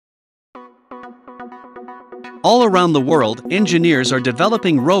All around the world, engineers are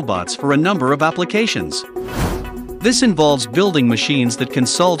developing robots for a number of applications. This involves building machines that can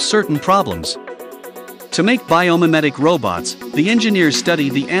solve certain problems. To make biomimetic robots, the engineers study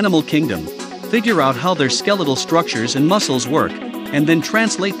the animal kingdom, figure out how their skeletal structures and muscles work, and then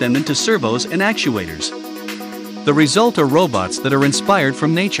translate them into servos and actuators. The result are robots that are inspired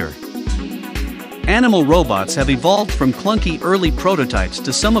from nature. Animal robots have evolved from clunky early prototypes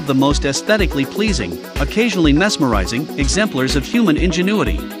to some of the most aesthetically pleasing, occasionally mesmerizing, exemplars of human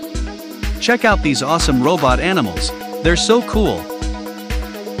ingenuity. Check out these awesome robot animals, they're so cool.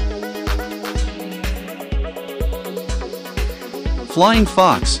 Flying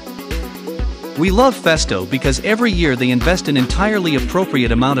Fox. We love Festo because every year they invest an entirely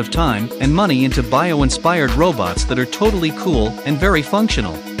appropriate amount of time and money into bio-inspired robots that are totally cool and very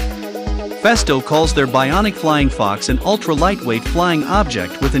functional. Festo calls their bionic flying fox an ultra-lightweight flying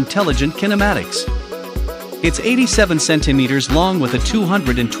object with intelligent kinematics. It's 87 centimeters long with a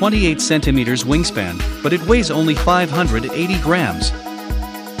 228 centimeters wingspan, but it weighs only 580 grams.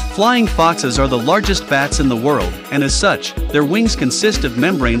 Flying foxes are the largest bats in the world, and as such, their wings consist of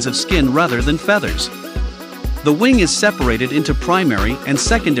membranes of skin rather than feathers. The wing is separated into primary and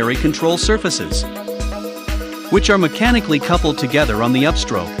secondary control surfaces, which are mechanically coupled together on the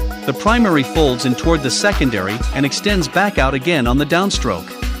upstroke. The primary folds in toward the secondary and extends back out again on the downstroke.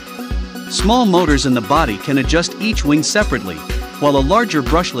 Small motors in the body can adjust each wing separately, while a larger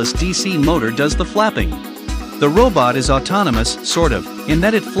brushless DC motor does the flapping. The robot is autonomous, sort of, in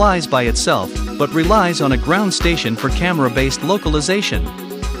that it flies by itself, but relies on a ground station for camera-based localization.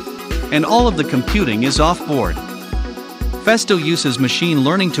 And all of the computing is off-board. Festo uses machine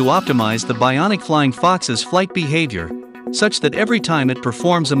learning to optimize the bionic flying fox's flight behavior, such that every time it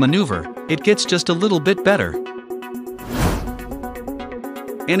performs a maneuver, it gets just a little bit better.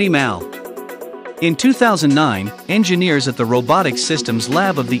 Anymal. In 2009, engineers at the Robotic Systems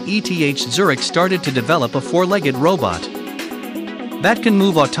Lab of the ETH Zurich started to develop a four-legged robot that can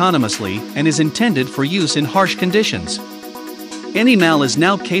move autonomously and is intended for use in harsh conditions. Anymal is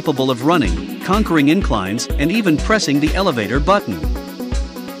now capable of running, conquering inclines, and even pressing the elevator button.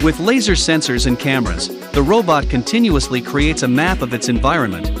 With laser sensors and cameras, the robot continuously creates a map of its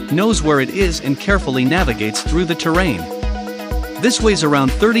environment, knows where it is and carefully navigates through the terrain. This weighs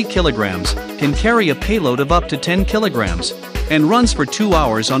around 30 kilograms, can carry a payload of up to 10 kilograms, and runs for 2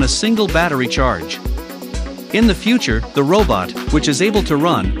 hours on a single battery charge. In the future, the robot, which is able to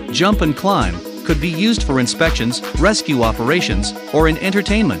run, jump and climb, could be used for inspections, rescue operations, or in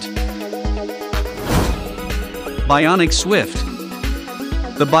entertainment. Bionic Swift.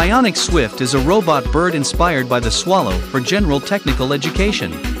 The Bionic Swift is a robot bird inspired by the swallow for general technical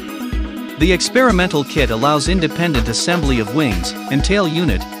education. The experimental kit allows independent assembly of wings and tail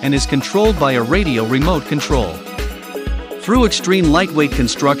unit and is controlled by a radio remote control. Through extreme lightweight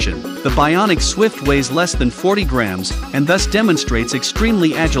construction, the Bionic Swift weighs less than 40 grams and thus demonstrates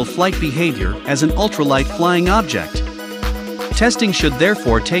extremely agile flight behavior as an ultralight flying object. Testing should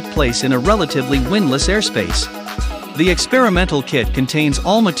therefore take place in a relatively windless airspace. The experimental kit contains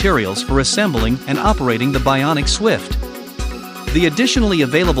all materials for assembling and operating the Bionic Swift. The additionally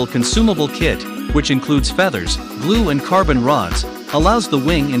available consumable kit, which includes feathers, glue and carbon rods, allows the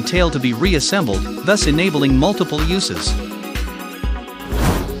wing and tail to be reassembled, thus enabling multiple uses.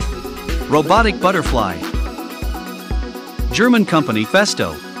 Robotic Butterfly. German company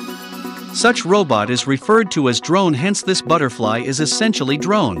Festo. Such robot is referred to as drone, hence this butterfly is essentially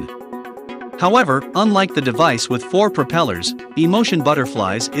drone. However, unlike the device with 4 propellers, Emotion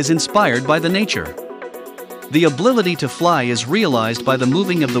Butterflies is inspired by the nature. The ability to fly is realized by the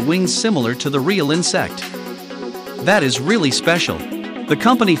moving of the wings similar to the real insect. That is really special. The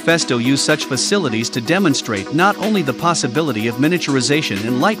company Festo used such facilities to demonstrate not only the possibility of miniaturization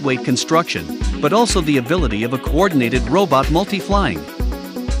and lightweight construction, but also the ability of a coordinated robot multi-flying.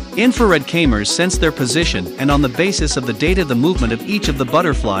 Infrared cameras sense their position, and on the basis of the data the movement of each of the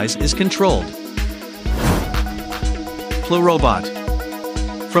butterflies is controlled. Plu Robot.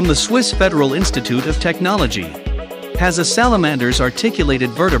 From the Swiss Federal Institute of Technology. Has a salamander's articulated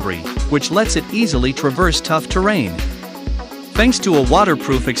vertebrae, which lets it easily traverse tough terrain. Thanks to a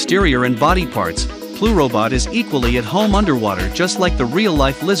waterproof exterior and body parts, Plu Robot is equally at home underwater, just like the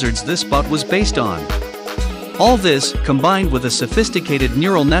real-life lizards this bot was based on. All this, combined with a sophisticated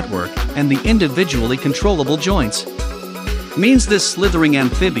neural network and the individually controllable joints, means this slithering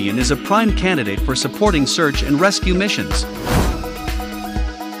amphibian is a prime candidate for supporting search and rescue missions.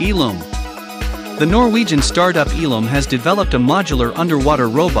 Elum. The Norwegian startup Elum has developed a modular underwater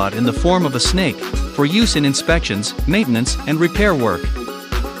robot in the form of a snake, for use in inspections, maintenance, and repair work.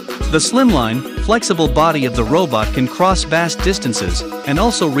 The slimline, flexible body of the robot can cross vast distances and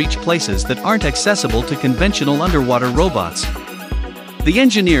also reach places that aren't accessible to conventional underwater robots. The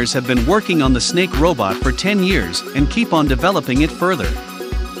engineers have been working on the snake robot for 10 years and keep on developing it further.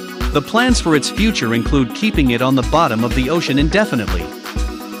 The plans for its future include keeping it on the bottom of the ocean indefinitely,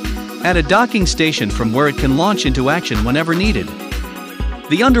 at a docking station from where it can launch into action whenever needed.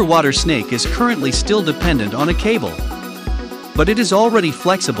 The underwater snake is currently still dependent on a cable, but it is already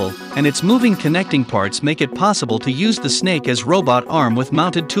flexible, and its moving connecting parts make it possible to use the snake as robot arm with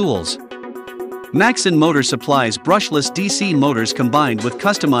mounted tools. Maxon Motor supplies brushless DC motors combined with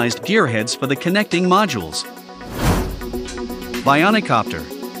customized gearheads for the connecting modules. Bionicopter.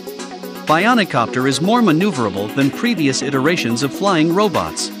 Bionicopter is more maneuverable than previous iterations of flying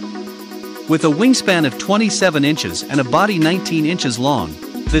robots. With a wingspan of 27 inches and a body 19 inches long,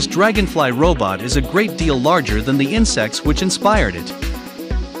 this dragonfly robot is a great deal larger than the insects which inspired it.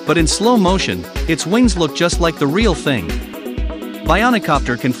 But in slow motion, its wings look just like the real thing.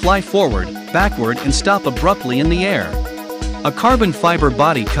 Bionicopter can fly forward, backward and stop abruptly in the air. A carbon fiber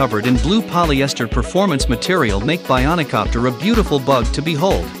body covered in blue polyester performance material make Bionicopter a beautiful bug to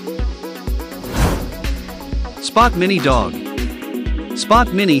behold. SpotMini Dog.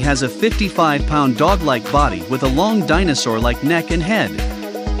 SpotMini has a 55-pound dog-like body with a long dinosaur-like neck and head.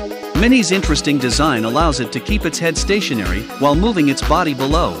 Mini's interesting design allows it to keep its head stationary while moving its body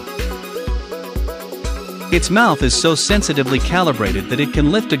below. Its mouth is so sensitively calibrated that it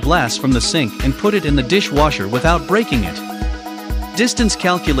can lift a glass from the sink and put it in the dishwasher without breaking it. Distance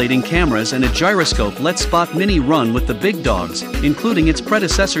calculating cameras and a gyroscope let SpotMini run with the big dogs, including its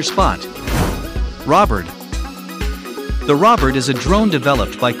predecessor Spot. Robot. The Robot is a drone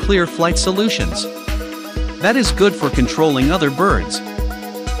developed by Clear Flight Solutions. That is good for controlling other birds.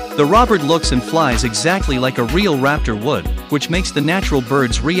 The Robot looks and flies exactly like a real raptor would, which makes the natural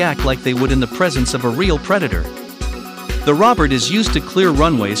birds react like they would in the presence of a real predator. The Robot is used to clear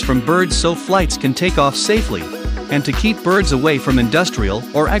runways from birds so flights can take off safely, and to keep birds away from industrial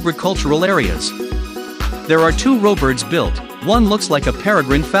or agricultural areas. There are two Robots built, one looks like a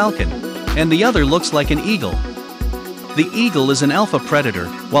peregrine falcon, and the other looks like an eagle. The eagle is an alpha predator,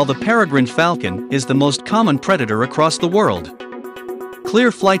 while the peregrine falcon is the most common predator across the world. Clear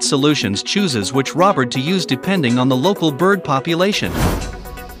Flight Solutions chooses which robot to use depending on the local bird population.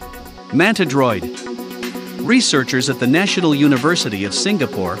 Manta Droid. Researchers at the National University of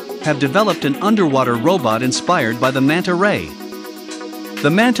Singapore have developed an underwater robot inspired by the manta ray.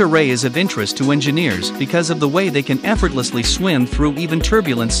 The manta ray is of interest to engineers because of the way they can effortlessly swim through even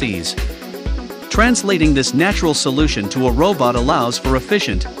turbulent seas. Translating this natural solution to a robot allows for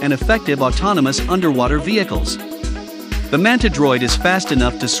efficient and effective autonomous underwater vehicles. The Manta Droid is fast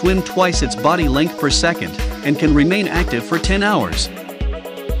enough to swim twice its body length per second and can remain active for 10 hours.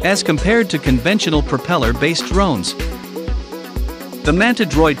 As compared to conventional propeller-based drones, the Manta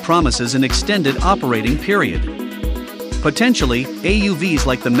Droid promises an extended operating period. Potentially, AUVs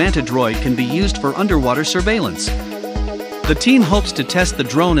like the Manta Droid can be used for underwater surveillance. The team hopes to test the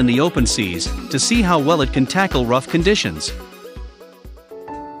drone in the open seas to see how well it can tackle rough conditions.